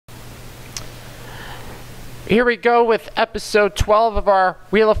Here we go with episode 12 of our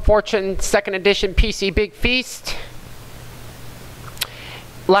Wheel of Fortune 2nd edition PC Big Feast.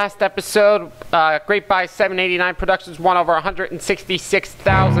 Last episode, Great Buy 789 Productions won over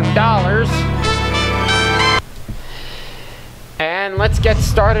 $166,000. And let's get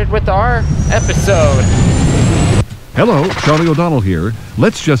started with our episode. Hello, Charlie O'Donnell here.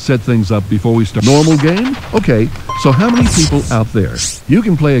 Let's just set things up before we start. Normal game? Okay, so how many people out there? You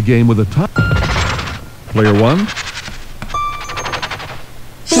can play a game with a top... Player one.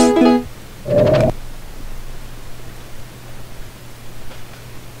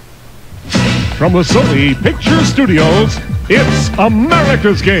 From the Sony Picture Studios, it's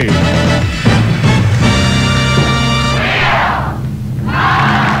America's Game.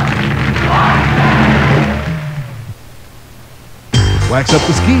 Wax up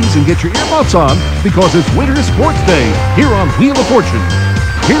the skis and get your earmuffs on because it's Winter Sports Day here on Wheel of Fortune.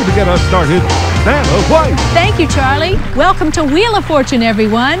 Here to get us started, Vanna White. Thank you, Charlie. Welcome to Wheel of Fortune,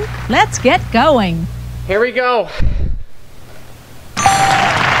 everyone. Let's get going. Here we go.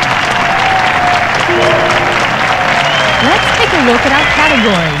 Let's take a look at our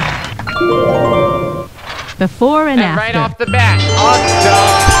category. Before and after. Right off the bat,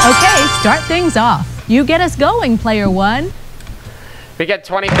 awesome. Okay, start things off. You get us going, player one. We get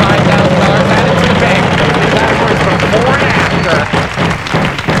 $25,000 added to the bank. The categories before and after.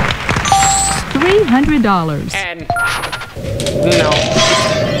 $300. And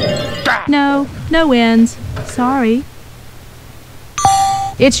No ends. Sorry.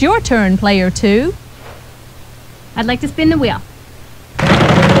 It's your turn, player two. I'd like to spin the wheel.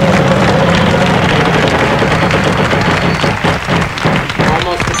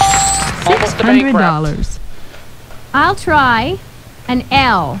 almost the bank $600. I'll try an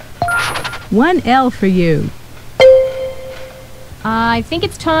L. One L for you. I think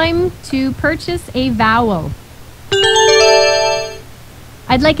it's time to purchase a vowel.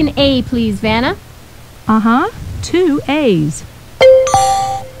 I'd like an A, please, Vanna. Two A's.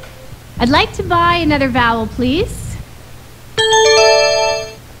 I'd like to buy another vowel, please.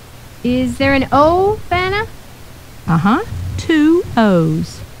 Is there an O, Vanna? Two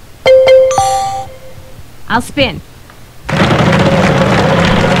O's. I'll spin.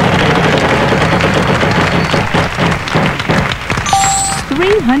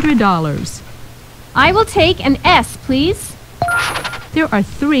 $300. I will take an S, please. There are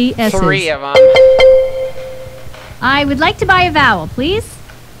three S's. Three of them. I would like to buy a vowel, please.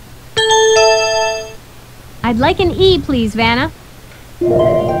 I'd like an E, please, Vanna.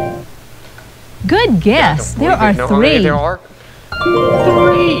 Good guess. There are three. There are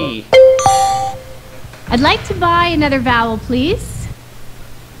three. I'd like to buy another vowel, please.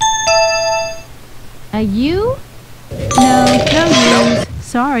 A U? No U's.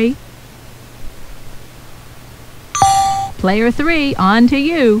 Sorry. Player three, on to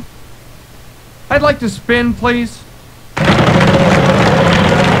you. I'd like to spin, please.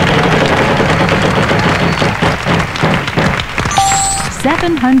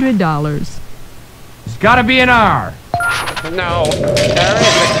 $700. There's gotta be an R. No, there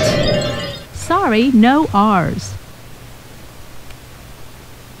isn't. Sorry, no R's.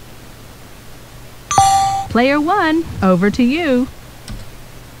 Player one, over to you.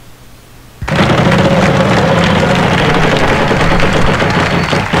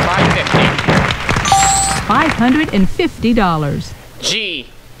 $550. G.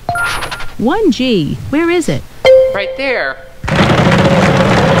 One G. Where is it? Right there.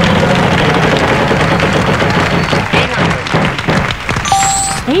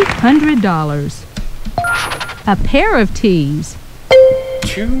 $800. A pair of T's.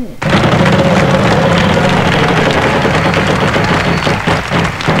 Two.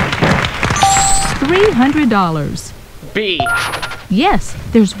 $300. B. Yes,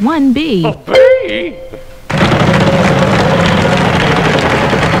 there's one B. Oh, B.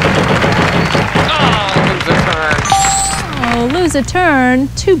 Oh, lose a turn.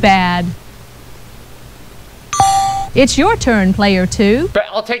 Too bad. It's your turn, player two. But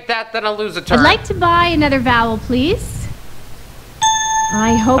I'll take that, then I'll lose a turn. I'd like to buy another vowel, please.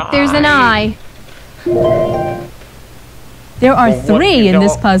 I hope there's an I. There are three in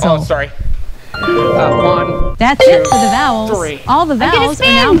this puzzle. Oh, sorry. One. That's it for the vowels. Three. All the vowels are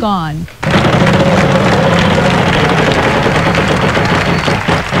now gone.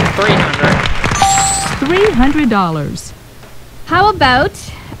 $300. How about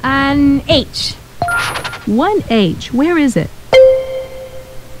an H? One H. Where is it?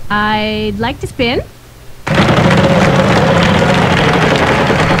 I'd like to spin.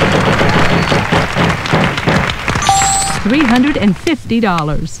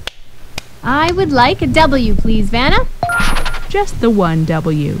 $350. I would like a W, please, Vanna. Just the one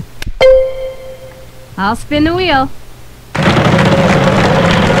W. I'll spin the wheel.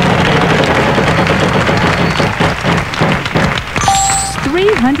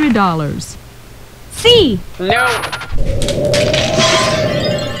 $300. C. No.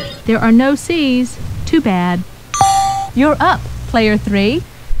 There are no C's. Too bad. You're up, player 3.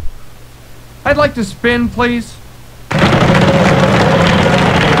 I'd like to spin, please.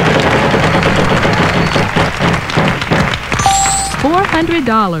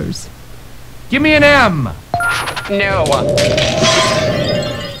 $400. Give me an M. No.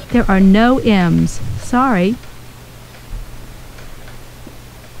 There are no M's. Sorry.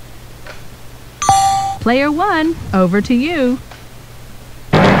 Player 1, over to you.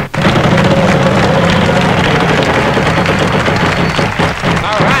 All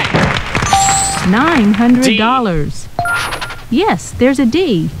right. $900. Yes, there's a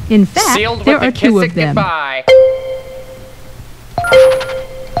D. In fact, Sealed there with are a kiss two of of them. goodbye.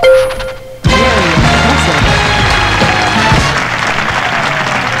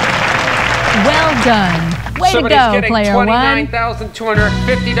 Well done. Way Somebody's to go, getting player 1.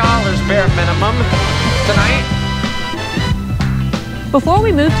 $29,250 bare minimum tonight. Before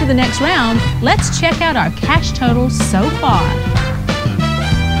we move to the next round, let's check out our cash totals so far.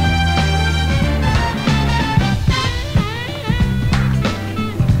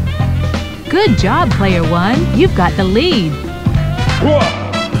 Good job, player 1. You've got the lead.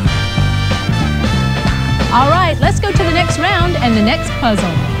 All right, let's go to the next round and the next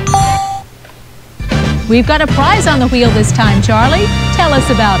puzzle. We've got a prize on the wheel this time, Charlie. Tell us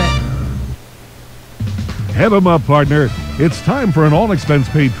about it. Head 'em up, partner. It's time for an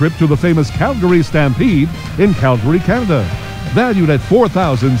all-expense-paid trip to the famous Calgary Stampede in Calgary, Canada. Valued at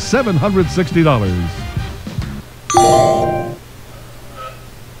 $4,760.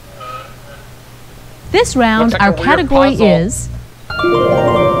 This round, Looks like our a weird category puzzle. is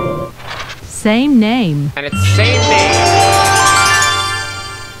same name. And it's same name.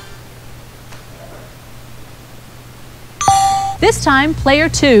 This time, player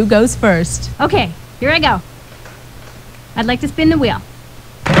 2 goes first. Okay, here I go. I'd like to spin the wheel.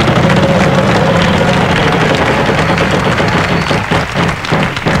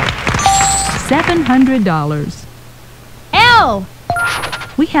 $700. L.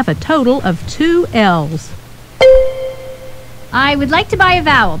 We have a total of 2 L's. I would like to buy a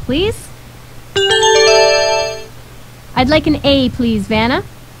vowel, please. I'd like an A, please, Vanna.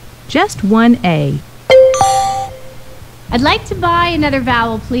 Just one A. I'd like to buy another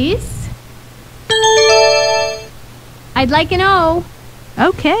vowel, please. I'd like an O.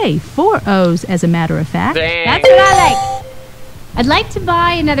 Okay, 4 O's as a matter of fact. Dang. That's what I like. I'd like to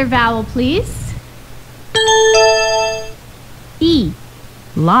buy another vowel, please. E.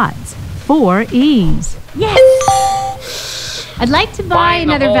 Lots. 4 E's. Yes! I'd like to buy Find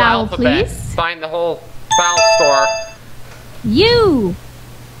the another whole vowel, alphabet. please. Find the whole vowel store. U.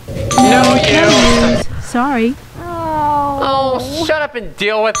 No, you. Sorry. Oh, shut up and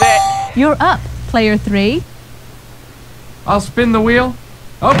deal with it. You're up, player 3. I'll spin the wheel.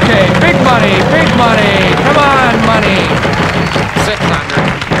 Okay, big money, big money. Come on, money. 600.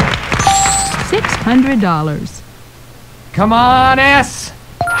 $600. Come on, S.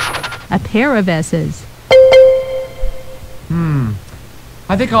 A pair of S's.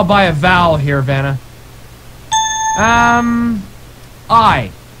 I think I'll buy a vowel here, Vanna.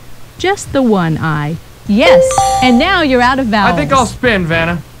 I. Just the one I. Yes, and now you're out of vowels. I think I'll spin,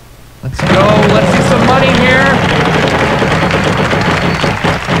 Vanna. Let's go. Let's see some money here.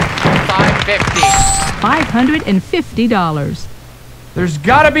 550. $550. There's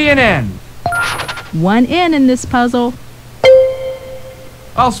gotta be an N. One N in this puzzle.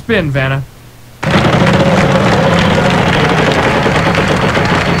 I'll spin, Vanna.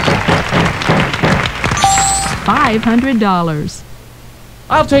 $500.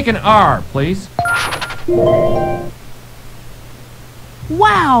 I'll take an R, please.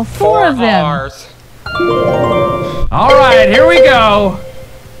 Wow, 4 of them. R's. All right, here we go.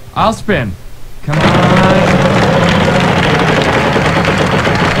 I'll spin. Come on.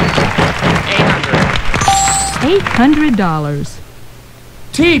 800. $800.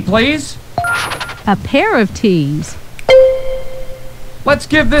 T, please. A pair of T's. Let's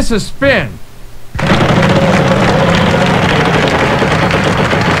give this a spin.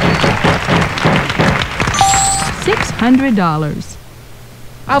 $600.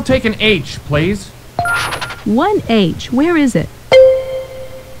 I'll take an H, please. One H. Where is it?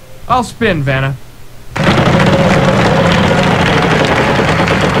 I'll spin, Vanna.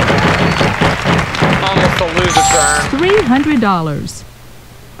 Almost a loser turn. $300.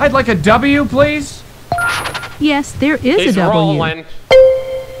 I'd like a W, please. Yes, there is He's a W. rolling.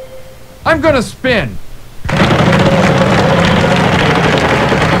 I'm gonna spin.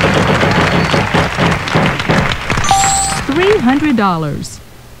 $300.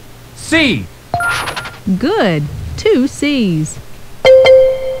 C. Good. 2 C's.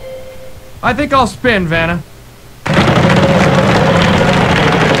 I think I'll spin, Vanna.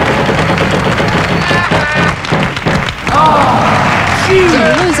 You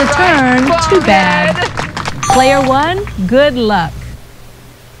lose a turn. Too bad. Player 1, good luck.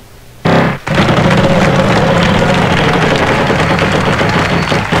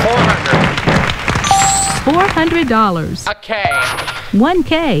 $400. Okay.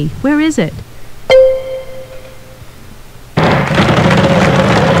 1K. Where is it?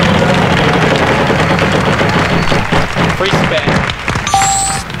 Free spin.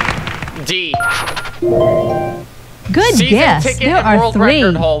 D. Good Season guess. ticket There and are world 3.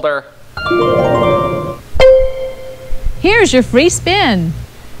 record holder. Here's your free spin.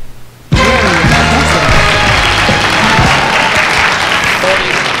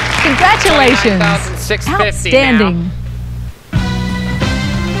 Congratulations. 29,650 Outstanding. now.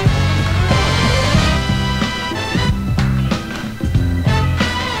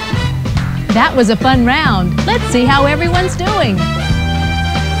 That was a fun round. Let's see how everyone's doing.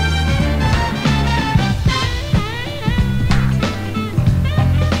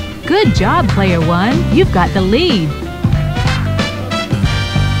 Good job, player 1. You've got the lead.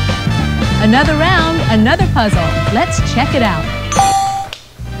 Another round, another puzzle. Let's check it out.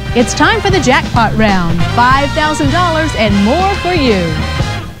 It's time for the jackpot round. $5,000 and more for you.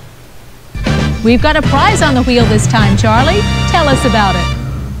 We've got a prize on the wheel this time, Charlie. Tell us about it.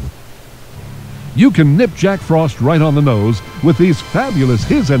 You can nip Jack Frost right on the nose with these fabulous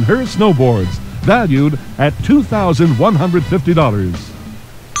his and her snowboards, valued at $2,150.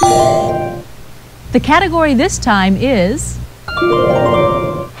 The category this time is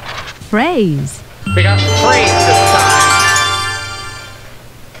phrase. We got phrase this time.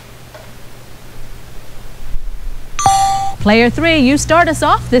 Player 3, you start us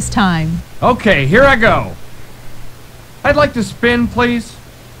off this time. Okay, here I go. I'd like to spin, please.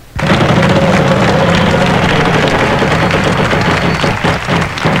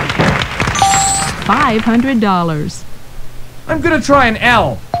 $500. I'm gonna try an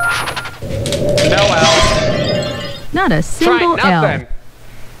L. No L. Not a Try single nothing. L.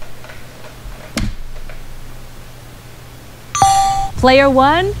 Player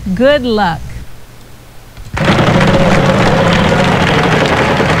 1, good luck.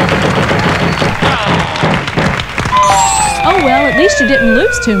 Oh well, at least you didn't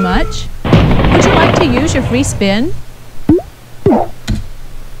lose too much. Would you like to use your free spin?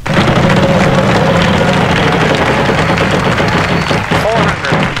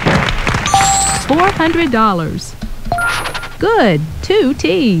 $400. Good. 2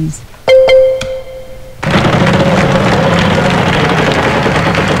 T's.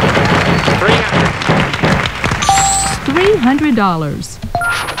 $300.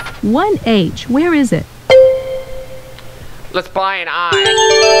 1 H. Where is it? Let's buy an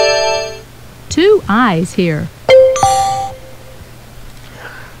I. 2 I's here.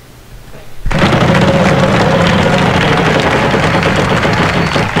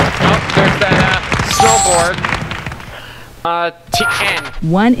 Oh, there's that snowboard. N.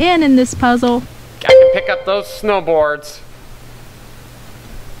 1 N in this puzzle. I can pick up those snowboards.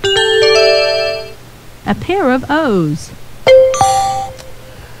 A pair of O's.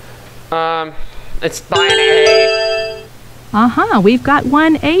 It's by an A. Uh-huh, we've got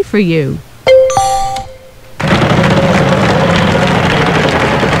 1 A for you.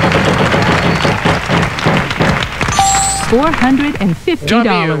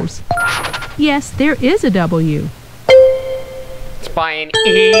 $450. Yes, there is a W. It's by an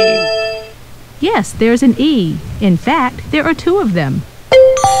E. Yes, there's an E. In fact, there are 2 of them.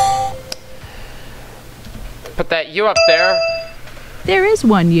 Put that U up there. There is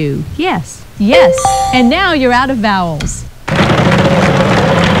 1 U. Yes. Yes. And now you're out of vowels.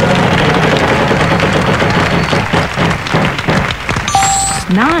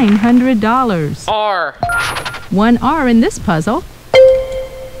 $900. R. 1 R in this puzzle.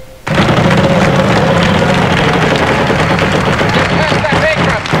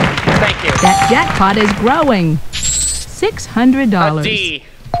 Thank you. That jackpot is growing. $600. A D.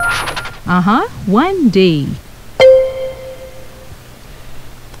 Uh-huh. 1 D.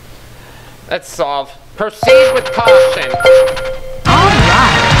 Let's solve. Proceed with caution. All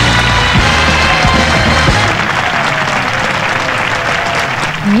right.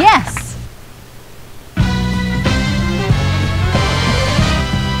 Yes.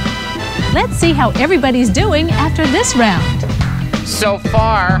 Let's see how everybody's doing after this round. So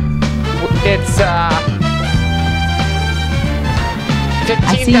far, it's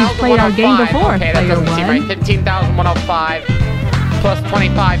I see you've played our game before, okay, that player doesn't seem right. 15,105 plus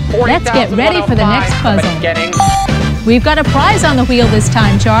 25, 40,105. Let's get ready for the next puzzle. Somebody's getting. We've got a prize on the wheel this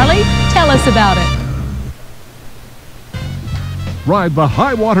time, Charlie. Tell us about it. Ride the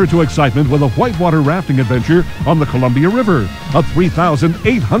high water to excitement with a whitewater rafting adventure on the Columbia River. A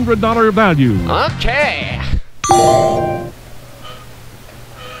 $3,800 value. Okay.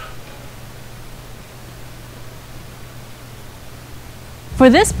 For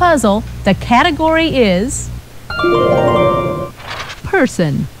this puzzle, the category is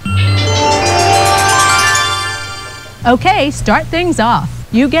person. Okay, start things off.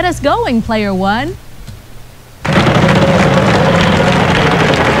 You get us going, player one.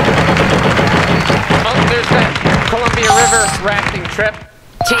 Oh, there's that Columbia River rafting trip.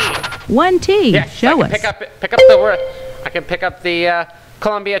 T. 1T. Yes, Show I us. can pick up the word. I can pick up the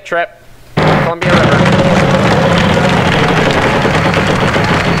Columbia trip. Columbia River.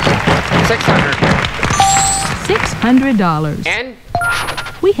 600. $600. And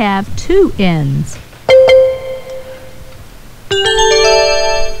We have two N's.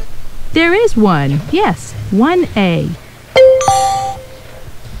 There is one. Yes, 1A.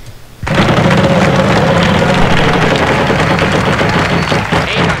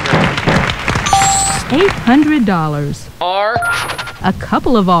 $800. R. A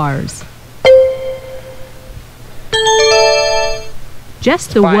couple of R's.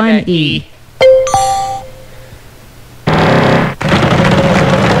 Just the By one that E.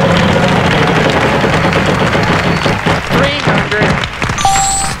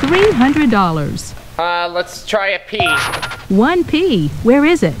 $300. Let's try a P. 1P. Where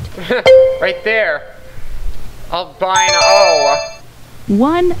is it? Right there. I'll buy an O.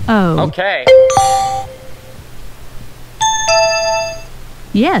 1O. Okay.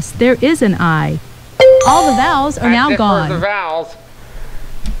 Yes, there is an I. All the vowels are now That's it gone. for the vowels.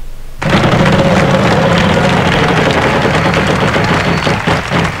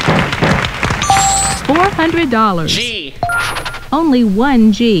 $400. G. Only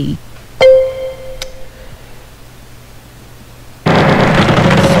one G.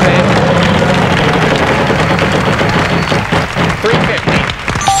 Spin.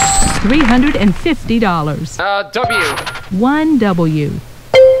 350. $350. W. One W.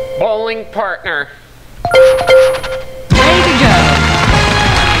 Bowling partner. Way to go.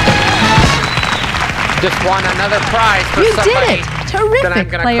 Just won another prize for You somebody did it. that I'm Terrific,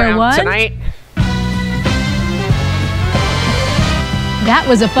 gonna player crown one. tonight. That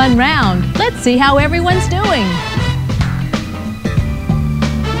was a fun round. Let's see how everyone's doing.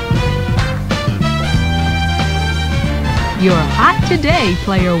 You're hot today,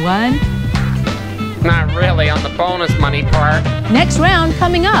 player one. Not really on the bonus money part. Next round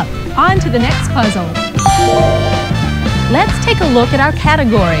coming up. On to the next puzzle. Let's take a look at our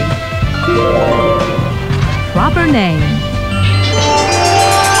category. Proper name.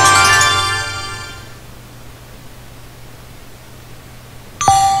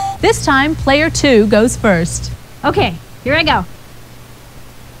 This time, player two goes first. Okay, here I go.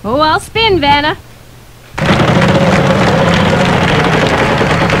 Oh, I'll spin, Vanna.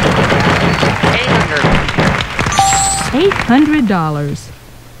 800. $800.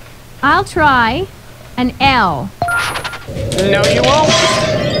 I'll try an L. No, you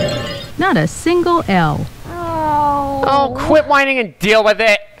won't. Not a single L. Oh, quit whining and deal with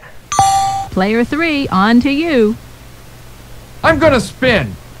it. Player three, on to you. I'm gonna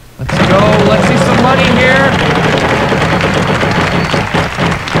spin. Let's go. Let's see some money here.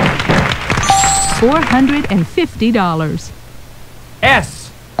 $450.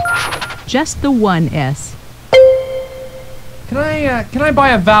 S. Just the one S. Can I buy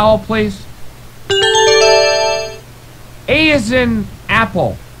a vowel, please? A is in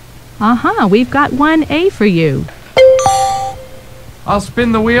apple. Uh-huh, we've got one A for you. I'll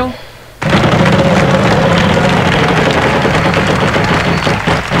spin the wheel.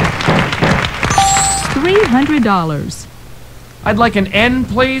 $300. I'd like an N,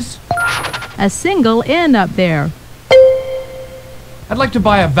 please. A single N up there. I'd like to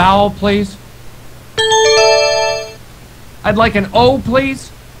buy a vowel, please. I'd like an O,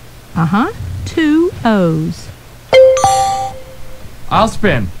 please. Uh-huh, two O's. I'll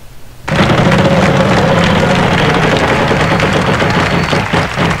spin.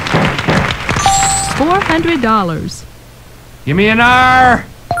 $400. Give me an R.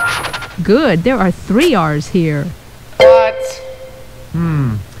 Good, there are three R's here. What?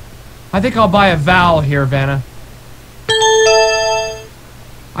 I think I'll buy a vowel here, Vanna.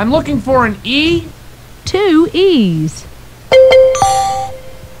 I'm looking for an E. 2 E's.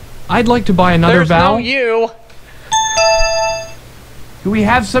 I'd like to buy another There's vowel. no U. Do we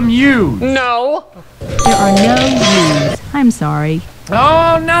have some U's? No. There are no U's. I'm sorry.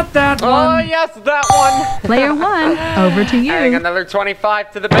 Oh, not that Oh, one. yes, that one. Player 1, over to Adding you. another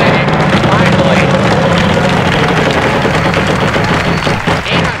 25 to the bank. Finally.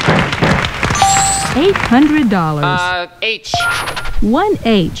 800. $800. H.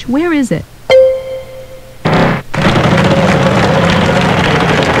 1H. Where is it?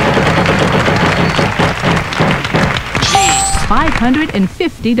 G.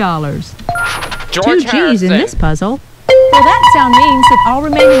 $550. George 2 G's Harrison. in this puzzle. Well, that sound means that all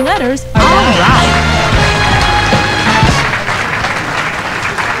remaining letters are right.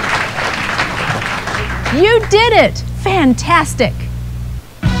 You did it! Fantastic!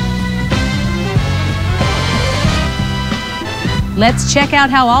 Let's check out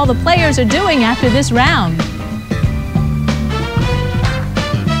how all the players are doing after this round.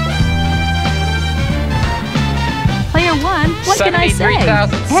 Player 1, what can I say?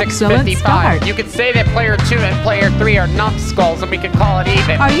 Excellent start. You could say that player 2 and player 3 are numbskulls and we could call it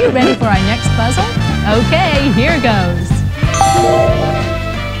even. Are you ready for our next puzzle? Okay, here goes.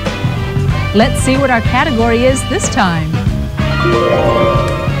 Let's see what our category is this time.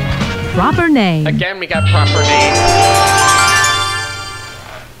 Proper name. Again, we got proper name.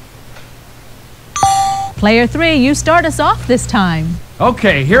 Player 3, you start us off this time.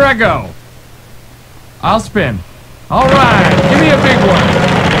 Okay, here I go. I'll spin. All right, give me a big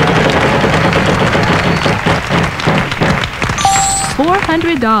one.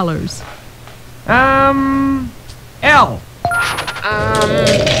 $400. L.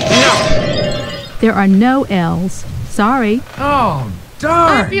 No. There are no L's. Sorry. Oh, I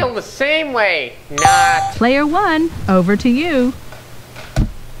darn. feel the same way. Not. Player 1, over to you.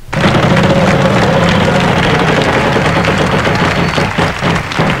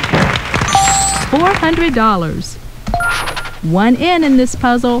 $400. 1 N in this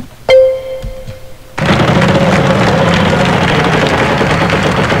puzzle.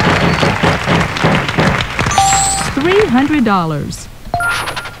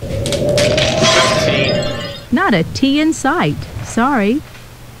 $300. Not a T in sight. Sorry.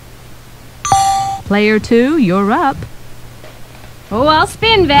 Player 2, you're up. Oh, I'll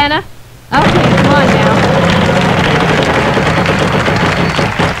spin, Vanna. Okay, come on now.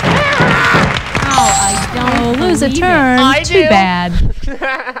 Oh, I don't Lose a believe it. turn. I Too do. bad.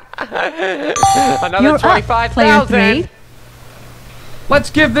 Another You're up, player 25,000. 3. Let's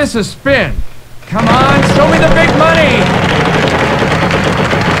give this a spin. Come on, show me the big money.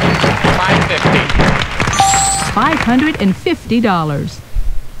 550. $550.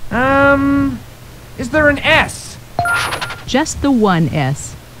 Is there an S? Just the 1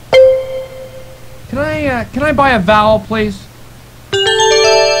 S. Can I buy a vowel, please?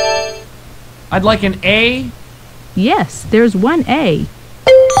 I'd like an A. Yes, there's 1 A.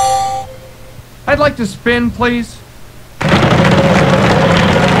 I'd like to spin, please.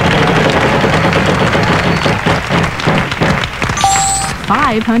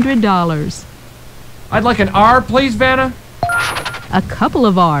 $500. I'd like an R, please, Vanna. A couple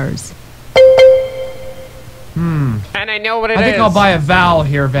of R's. And I know what it is. I think I'll buy a vowel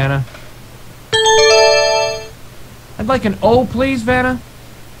here, Vanna. I'd like an O, please, Vanna.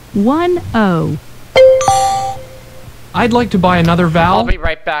 1 O. I'd like to buy another I'll vowel. be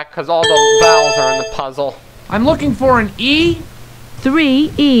right back because all the vowels are in the puzzle. I'm looking for an E.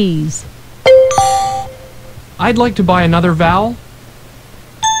 3 E's. I'd like to buy another vowel.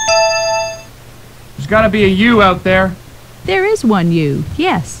 There's got to be a U out there. There is 1 U.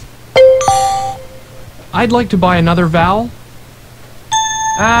 Yes. I'd like to buy another vowel.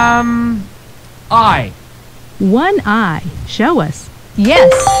 I. 1 I. Show us. Yes.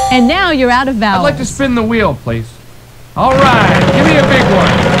 And now you're out of vowels. I'd like to spin the wheel, please. All right, give me a big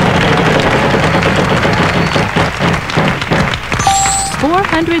one.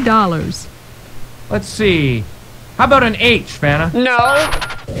 $400. Let's see. How about an H, Vanna? No.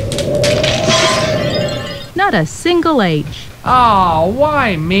 Not a single H. Oh,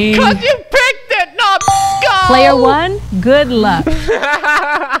 why me? Because you picked it, numbskull! Player 1, good luck. Just when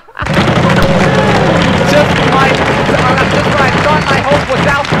I thought my hope was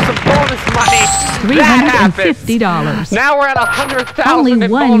out for some bonus money. That happens. $350. Now we're at 100,000 Only in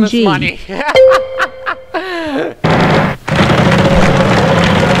 1 bonus G. money.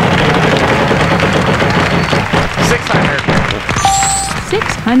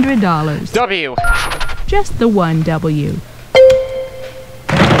 $600. W. Just the 1 W.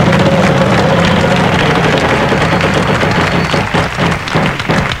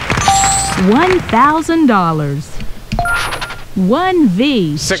 $1,000.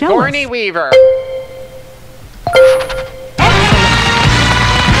 1V. Show Sigourney us. Weaver.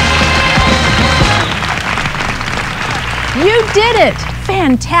 You did it!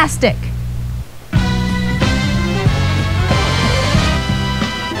 Fantastic!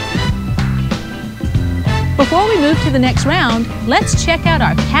 Before we move to the next round, let's check out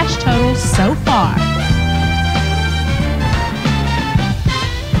our cash totals so far.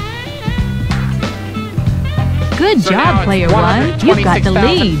 Good So now job, it's player one. You've got the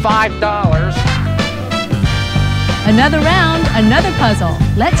lead. $126,005. Another round, another puzzle.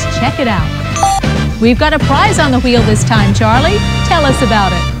 Let's check it out. We've got a prize on the wheel this time, Charlie. Tell us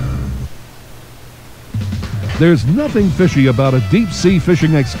about it. There's nothing fishy about a deep-sea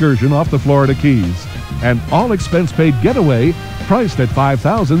fishing excursion off the Florida Keys. An all-expense-paid getaway priced at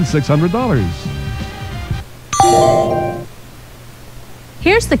 $5,600.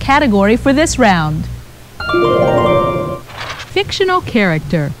 Here's the category for this round. Fictional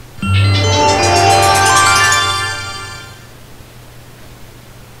character.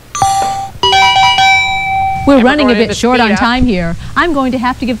 We're running a going bit into short on speed up. time here. I'm going to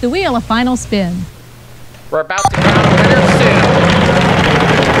have to give the wheel a final spin. We're about to crown a winner soon.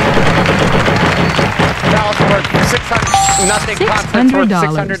 That was worth 600. Nothing. Constant's worth $600.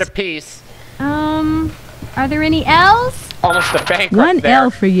 600 apiece. Are there any L's? Almost a bankrupt One there. L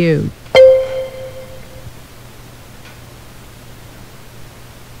for you.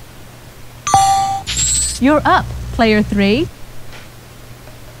 You're up, player 3.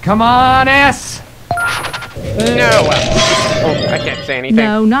 Come on, S. No. Oh, I can't say anything.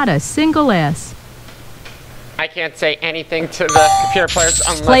 No, not a single S. I can't say anything to the computer players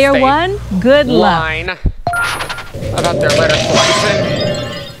unless Player they 1, good luck. line about their letter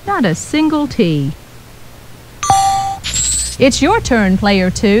selection. Not a single T. It's your turn,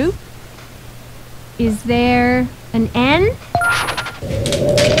 player 2. Is there an N?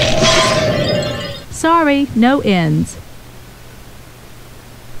 Sorry, no N's.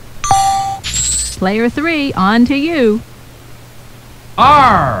 Player 3, on to you.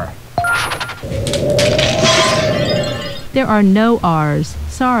 R. There are no R's.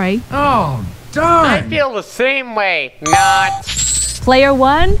 Sorry. Oh, I darn. feel the same way. Not. Player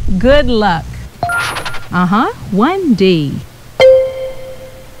 1, good luck. 1D.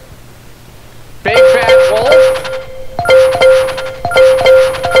 Big Bad Wolf.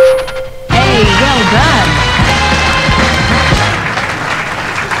 Hey, well done.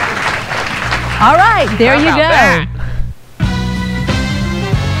 All right, there How you about go. that?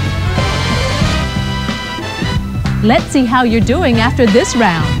 Let's see how you're doing after this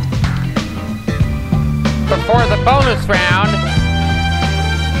round. Before the bonus round,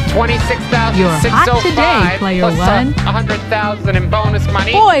 You're hot today, $26,605 player plus one. $100,000 in bonus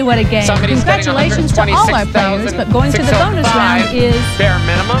money. Boy, what a game. Somebody's Congratulations to getting all our players, but going to the bonus round $126,605 is bare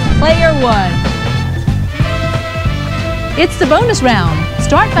minimum. player 1. It's the bonus round.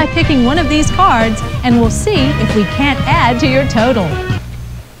 Start by picking one of these cards, and we'll see if we can't add to your total.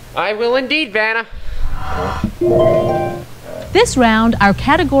 I will indeed, Vanna. This round, our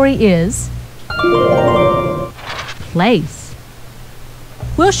category is place.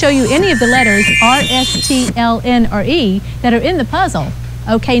 We'll show you any of the letters R, S, T, L, N, or E that are in the puzzle.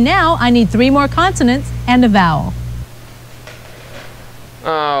 Okay, now I need 3 more consonants and a vowel.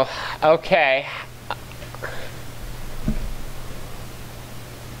 Oh, okay.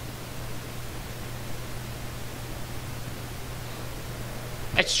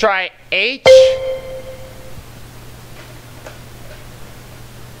 Let's try H.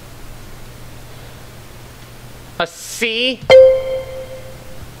 A C.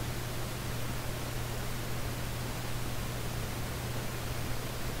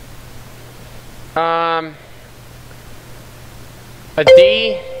 A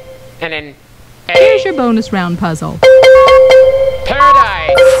D, and an A. Here's your bonus round puzzle.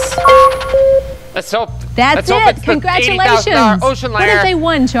 Paradise. Let's hope. That's let's hope it. it's the Congratulations. $80,000 ocean What have liner. they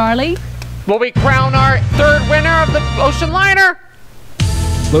won, Charlie? Will we crown our 3rd winner of the ocean liner?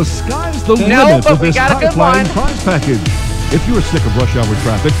 The sky's the No, limit but with we this got a good Pipeline one. prize package. If you're sick of rush hour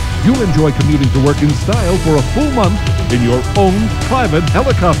traffic, you'll enjoy commuting to work in style for a full month in your own private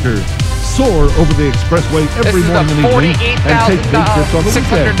helicopter. Soar over the expressway every This is morning a and evening and take big trips on the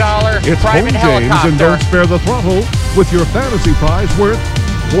weekend. $600 It's private home, James, and helicopter. don't spare the throttle with your fantasy prize worth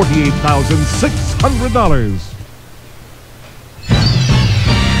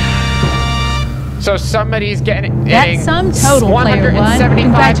 $48,600. So somebody's getting That's some total, player one.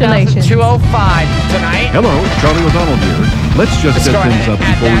 Congratulations. $175,205 tonight. Hello, Charlie O'Donnell here. Let's just Let's set go things ahead up and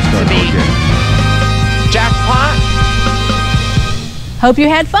add before we that start to our the game. Jackpot. Hope you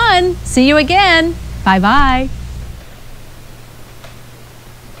had fun. See you again. Bye-bye.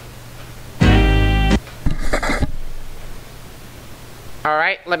 All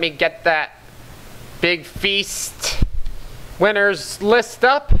right, let me get that Big Feast winners list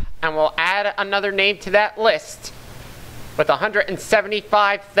up, and we'll add another name to that list with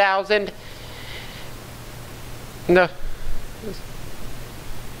 175,000. No.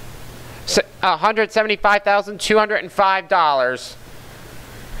 $175,205.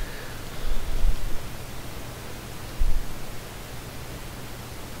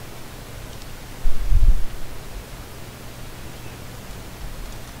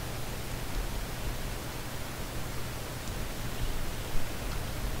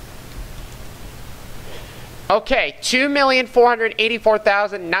 Okay,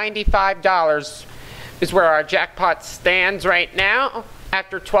 $2,484,095 is where our jackpot stands right now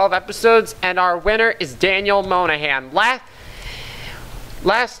after 12 episodes, and our winner is Daniel Monahan,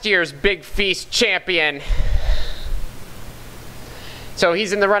 last year's Big Feast champion. So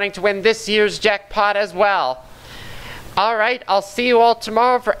he's in the running to win this year's jackpot as well. All right, I'll see you all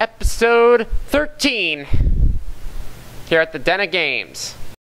tomorrow for episode 13 here at the Den of Games.